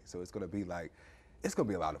that night. So it's going to be like, it's going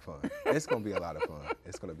to be a lot of fun. It's going to be a lot of fun.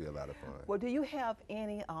 It's going to be a lot of fun. Well, do you have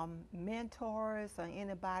any mentors or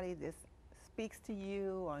anybody that speaks to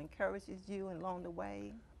you or encourages you along the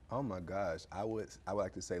way? Oh my gosh, I would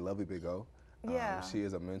like to say Lovely Big O. Yeah. She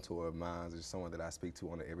is a mentor of mine. She's someone that I speak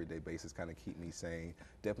to on an everyday basis, kind of keep me sane.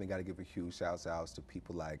 Definitely got to give a huge shout outs to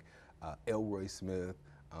people like Elroy Smith,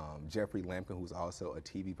 Jeffrey Lampkin, who's also a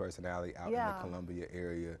TV personality out in the Columbia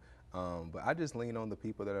area. But I just lean on the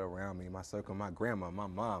people that are around me, my circle, my grandma, my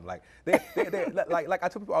mom. Like they're like I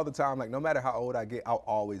tell people all the time, like no matter how old I get, I'll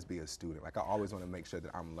always be a student. Like I always want to make sure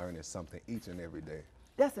that I'm learning something each and every day.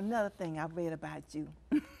 That's another thing I read about you.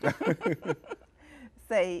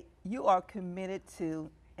 Say you are committed to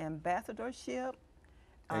ambassadorship.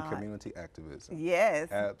 And community activism.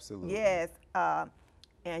 Yes. Absolutely. Yes.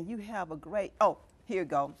 And you have a great, here you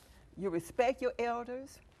go. You respect your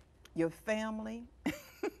elders, your family,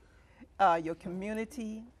 your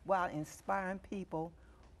community while inspiring people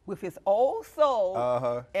with his old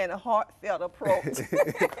soul and a heartfelt approach.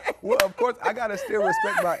 Well, of course, I got to still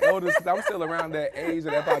respect my elders because I'm still around that age,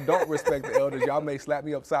 and if I don't respect the elders, y'all may slap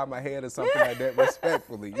me upside my head or something like that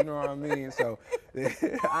respectfully. You know what I mean? So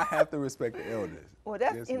I have to respect the elders. Well,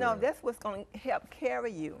 that's, Yes, you know, ma'am. that's what's going to help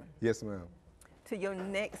carry you Yes, ma'am. to your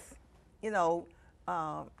next,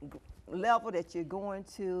 level that you're going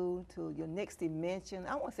to your next dimension.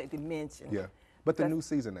 I won't say dimension. Yeah. But the new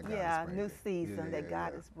season that God Yeah, is bringing. new season that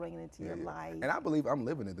God is bringing into your life. And I believe I'm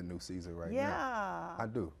living in the new season right now. I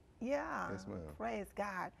do. Yeah. Yes, ma'am. Praise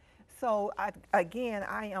God. So again,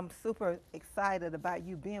 I am super excited about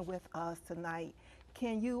you being with us tonight.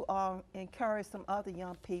 Can you encourage some other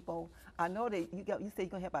young people? I know that you said you're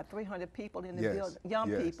gonna have about 300 people in the building.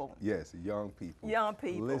 Young people. Yes, young people. Young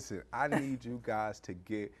people. Listen, I need you guys to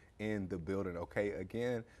get in the building, okay?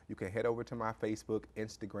 Again, you can head over to my Facebook,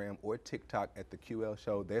 Instagram, or TikTok at The QL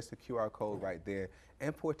Show. There's the QR code right there.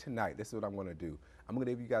 And for tonight, this is what I'm gonna do. I'm gonna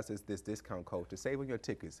give you guys this discount code to save on your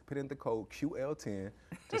tickets. Put in the code QL10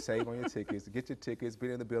 to save on your tickets. Get your tickets,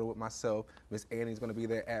 be in the building with myself. Miss Annie's gonna be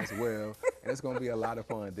there as well. And it's gonna be a lot of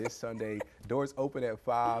fun this Sunday. Doors open at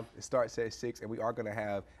 5, it starts at 6, and we are gonna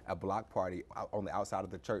have a block party on the outside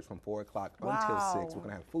of the church from 4 o'clock until 6. We're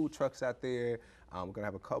gonna have food trucks out there. We're gonna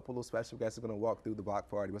have a couple of special guests who are gonna walk through the block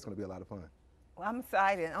party. It's gonna be a lot of fun. Well, I'm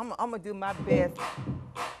excited. I'm gonna do my best.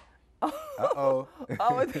 Uh-oh.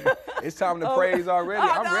 It's time to praise already.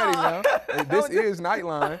 I'm ready now. This is Nite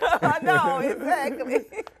Line. I know, exactly.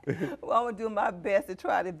 Well, I'm going to do my best to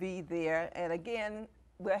try to be there. And again,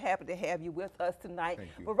 we're happy to have you with us tonight. Thank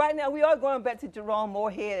you. But right now, we are going back to Jerome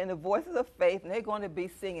Moorehead and the Voices of Faith, and they're going to be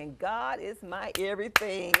singing, God is my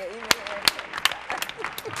everything. Amen.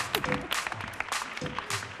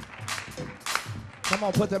 Come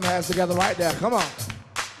on, put them hands together right there. Come on.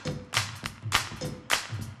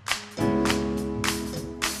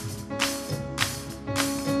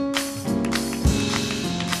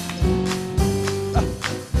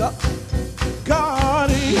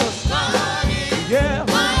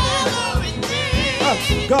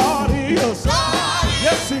 God is.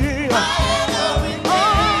 Yes, He is.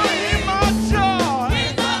 Oh, He's my joy.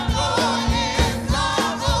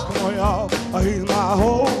 Come on, y'all. He's my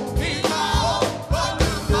hope.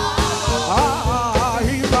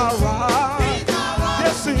 He's my ride.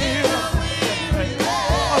 Yes, He is.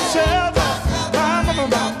 A shelter.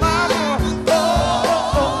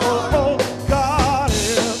 God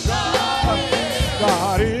is.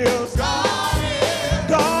 God is.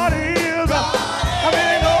 God is. I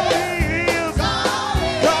mean, know He is.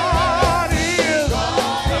 God is.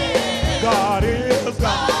 God is.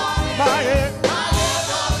 My head.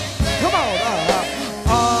 Come on.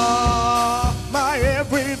 My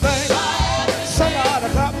everything. Somebody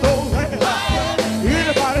clap those hands.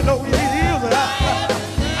 Anybody know He is?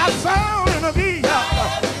 I found in a beat, a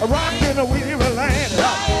rock in a weary land.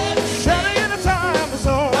 Shelly in the time of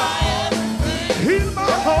sorrow. He's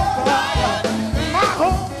my hope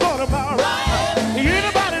for tomorrow.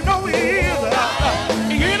 Anybody know He is?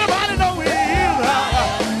 Anybody know He is?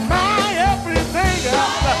 My everything.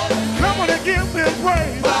 Come on and give Him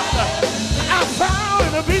praise. I found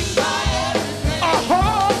in a beat, a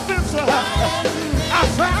whole fence. I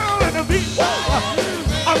found in a beat, a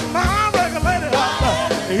mind regulated.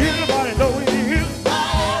 Anybody know He is?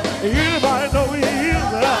 Anybody know He is?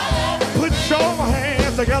 Put your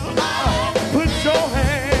hands together. Put your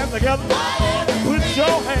hands together. Put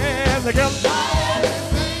your hands together.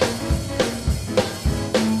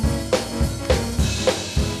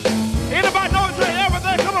 Anybody know He did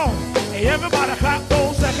everything? Come on. Hey, everybody clap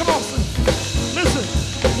those hands. Come on. Listen.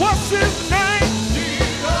 What's His name?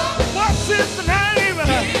 What's His name?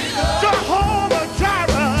 Jehovah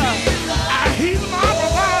Jireh. He's my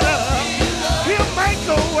provider. He'll make a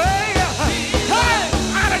way. Hey,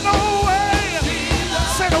 out of no way.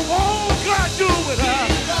 Say the won't God do it.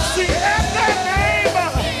 See every name,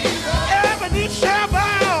 every knee shall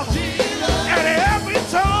bow, and every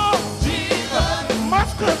tongue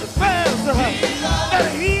must confess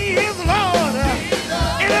that He is Lord.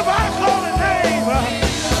 Anybody call His name?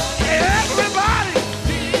 Everybody,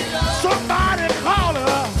 somebody call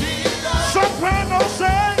her. Soprano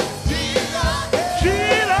say.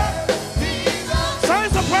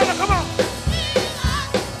 Come on.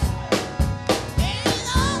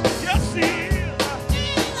 Yes, He is.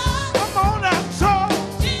 Come on now, so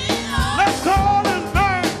let's call His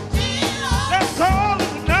name. Let's call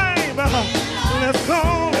His name. Let's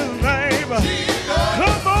call His name.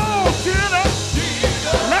 Come on, Jesus.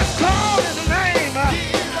 Let's call His name.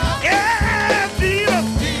 Yeah, Jesus.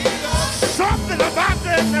 Something about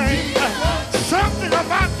that name. Something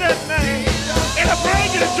about that name. It'll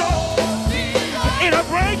bring you joy. It'll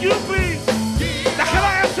bring you peace. Now can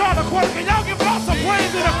I ask y'all a question? Can y'all give God some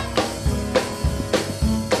praise in it?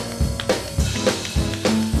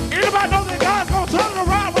 Anybody know that God's gonna turn it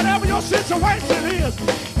around whatever your situation is?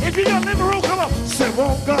 If you're in your living room, come on. Say,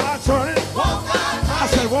 won't God turn it? I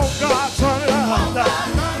said, won't God turn it around?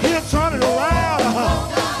 He'll turn it around.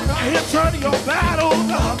 He'll turn your battles.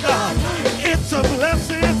 It's a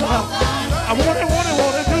blessing. I want it,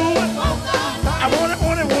 do it. I want it,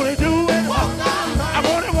 do it.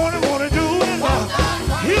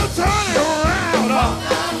 He'll turn it around.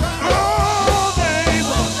 All things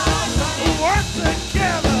work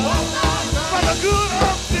together for the good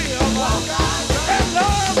of them that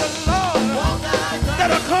love the Lord,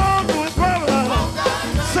 that'll come to His purpose.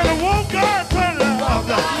 Say, won't God turn it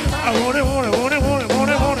around? I want it.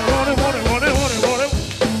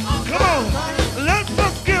 Come on, let's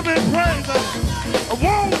just give Him praise.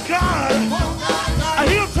 Won't God?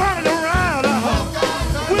 He'll turn it around.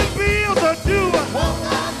 When bills are due,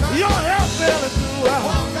 your health bill is due.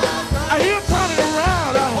 He'll turn it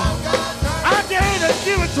around. I dare you to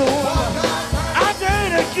give it to Him. I dare you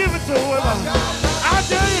to give it to Him. I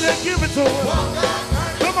dare you to give it to Him.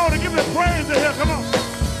 Come on and give Him praise in here. Come on.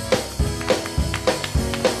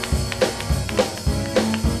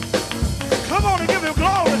 Come on and give Him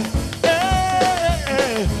glory.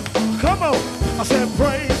 Hey. Come on. I said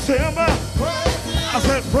praise Him. I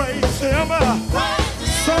said praise Him.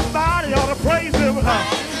 Somebody ought to praise Him.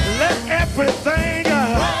 Let everything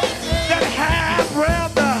that has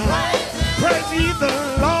breath praise ye the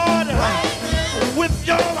Lord with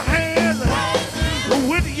your hands,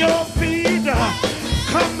 with your feet.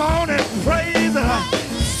 Come on and praise.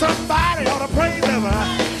 Somebody ought to praise Him.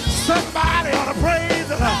 Somebody ought to praise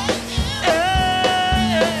Him.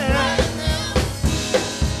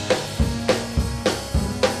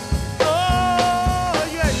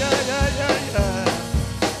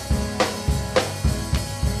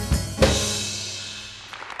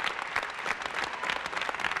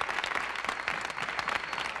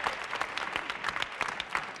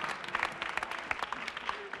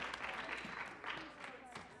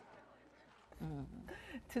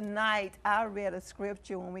 Tonight, I read a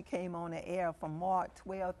scripture when we came on the air from Mark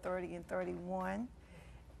 12:30 and 31.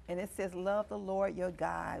 And it says, love the Lord your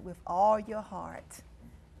God with all your heart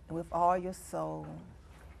and with all your soul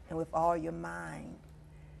and with all your mind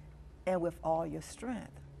and with all your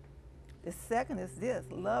strength. The second is this,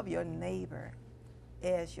 love your neighbor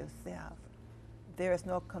as yourself. There is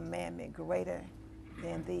no commandment greater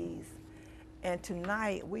than these. And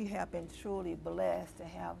tonight, we have been truly blessed to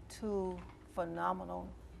have two phenomenal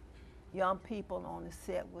young people on the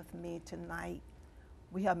set with me tonight.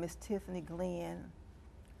 We have Miss Tiphanie Glenn.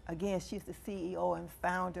 Again, she's the CEO and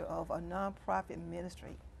founder of a nonprofit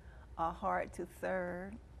ministry, A Heart to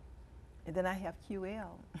Serve. And then I have QL.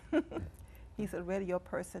 He's a radio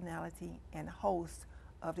personality and host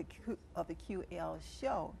of the QL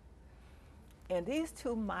show. And these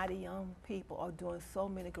two mighty young people are doing so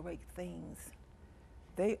many great things.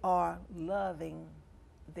 They are loving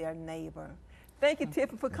their neighbor. Thank you,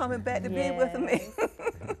 Tiffany, for coming back to be with me.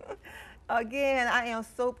 Again, I am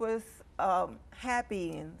super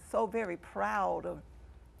happy and so very proud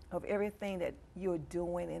of everything that you're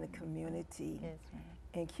doing in the community. Yes, ma'am.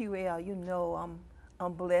 And QL, you know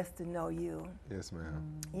I'm blessed to know you. Yes,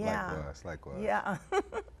 ma'am. Yeah. Likewise. Yeah.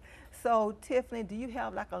 So, Tiffany, do you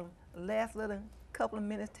have like a last little couple of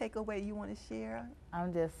minutes takeaway you want to share? I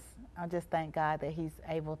just thank God that He's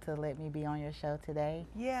able to let me be on your show today.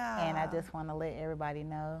 Yeah. And I just want to let everybody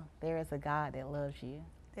know there is a God that loves you.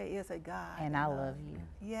 There is a God. And I love you.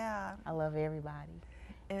 Yeah. I love everybody.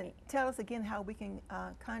 And tell us again how we can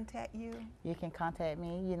contact you. You can contact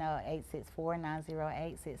me,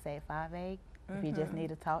 864-908-6858. If you just need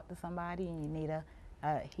to talk to somebody and you need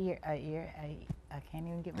I can't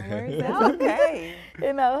even get my words out. Okay.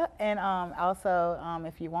 And also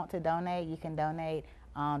if you want to donate, you can donate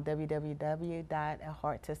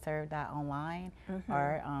www.ahearttoserve.online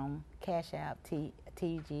or Cash App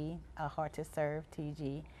TG, A Heart to Serve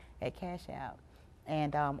TG at Cash App.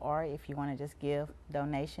 And or if you want to just give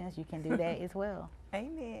donations, you can do that as well.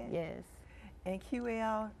 Amen. Yes. And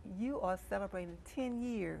QL, you are celebrating 10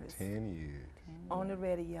 years. 10 years. On the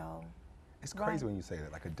radio. It's crazy when you say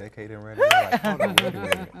that, like a decade in radio. Like, I don't know, wait a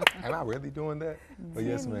minute. Am I really doing that? But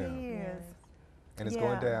yes, ma'am. 10 years. And it's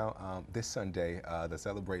going down this Sunday, the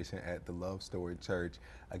celebration at the Love Story Church.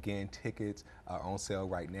 Again, tickets are on sale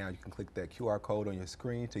right now. You can click that QR code on your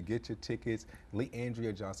screen to get your tickets.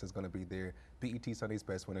 Andrea Johnson is going to be there. BET Sunday's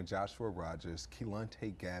Best winner, Joshua Rogers,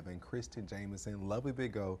 Keelante Gavin, Kristen Jameson, Lovely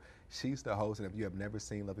Big O. She's the host, and if you have never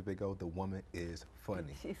seen Lovely Big O, the woman is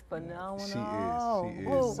funny. She's phenomenal. She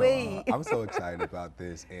is. So, I'm so excited about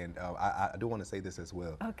this, and I do want to say this as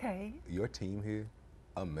well. Okay. Your team here,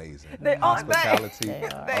 amazing. They are. Hospitality,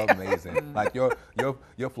 amazing. Like your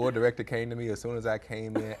floor director came to me as soon as I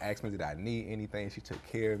came in, asked me did I need anything. She took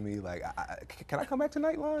care of me. Like, can I come back to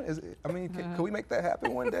Nite Line? Can we make that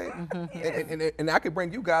happen one day? And I could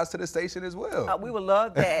bring you guys to the station as well. We would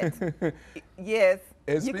love that. Yes.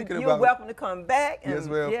 And you're welcome to come back. Yes,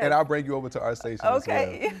 ma'am. And I'll bring you over to our station as well.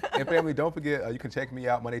 And family, don't forget, you can check me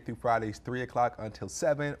out Monday through Fridays, 3 o'clock until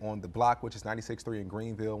 7 on The Block, which is 96.3 in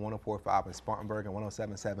Greenville, 104.5 in Spartanburg, and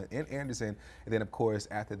 107.7 in Anderson. And then, of course,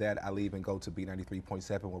 after that, I leave and go to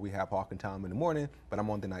B93.7 where we have Hawk and Tom in the morning, but I'm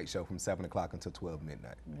on the night show from 7 o'clock until 12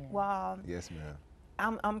 midnight. Yeah. Wow. Yes, ma'am.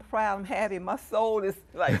 I'm proud, I'm happy. My soul is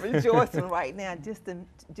like rejoicing right now just to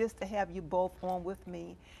have you both on with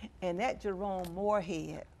me. And that Jerome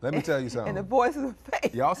Moorehead. Let me tell you something. And the voice of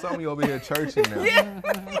faith. Y'all saw me over here churching now.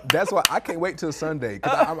 That's why I can't wait till Sunday,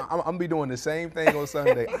 because I'm gonna be doing the same thing on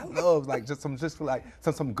Sunday. I love like some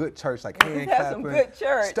good church, like hand clapping, some good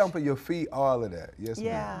church, stomping your feet, all of that. Yes,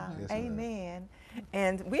 yeah, ma'am. Yes, amen.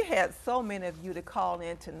 And we had so many of you to call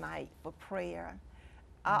in tonight for prayer.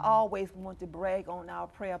 I always want to brag on our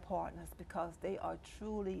prayer partners because they are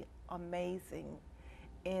truly amazing,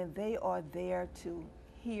 and they are there to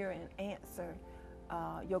hear and answer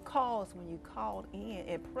your calls when you call in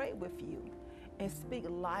and pray with you and speak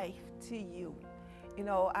life to you.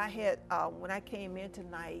 I had, when I came in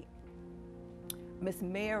tonight, Miss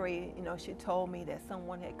Mary, she told me that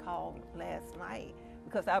someone had called last night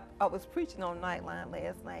because I was preaching on Nite Line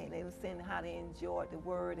last night, and they were saying how they enjoyed the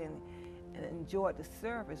word and enjoyed the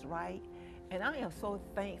service, right? And I am so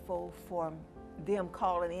thankful for them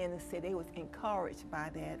calling in and said they was encouraged by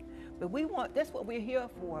that. But that's what we're here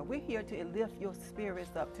for. We're here to lift your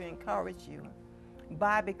spirits up, to encourage you.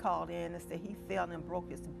 Bobby called in and said he fell and broke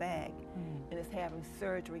his back and is having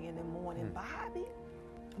surgery in the morning. Bobby,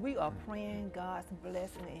 we are praying God's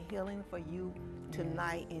blessing and healing for you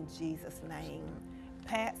tonight in Jesus' name.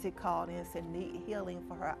 Patsy called in and said need healing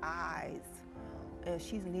for her eyes, and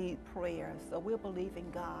she needs prayer. So we're believing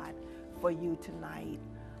God for you tonight.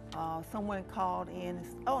 Someone called in.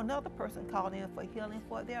 Oh, another person called in for healing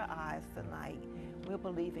for their eyes tonight. We're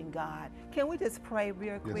believing God. Can we just pray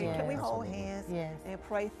real quick? Yes. Can we hold Absolutely. hands Yes. and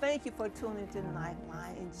pray? Thank you for tuning to Nite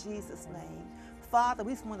Line in Jesus' name. Father,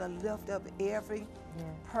 we just want to lift up every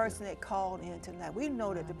person that called in tonight. We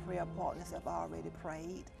know that the prayer partners have already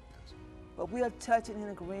prayed, but we are touching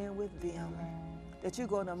and agreeing with them that you're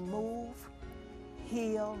going to move,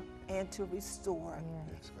 heal, and to restore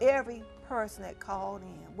every person that called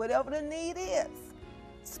in. Whatever the need is,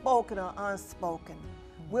 spoken or unspoken,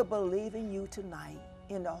 we're believing you tonight.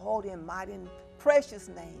 In the holy and mighty and precious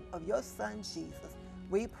name of your Son, Jesus,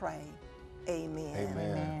 we pray. Amen.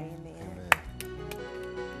 Amen. Amen. Amen.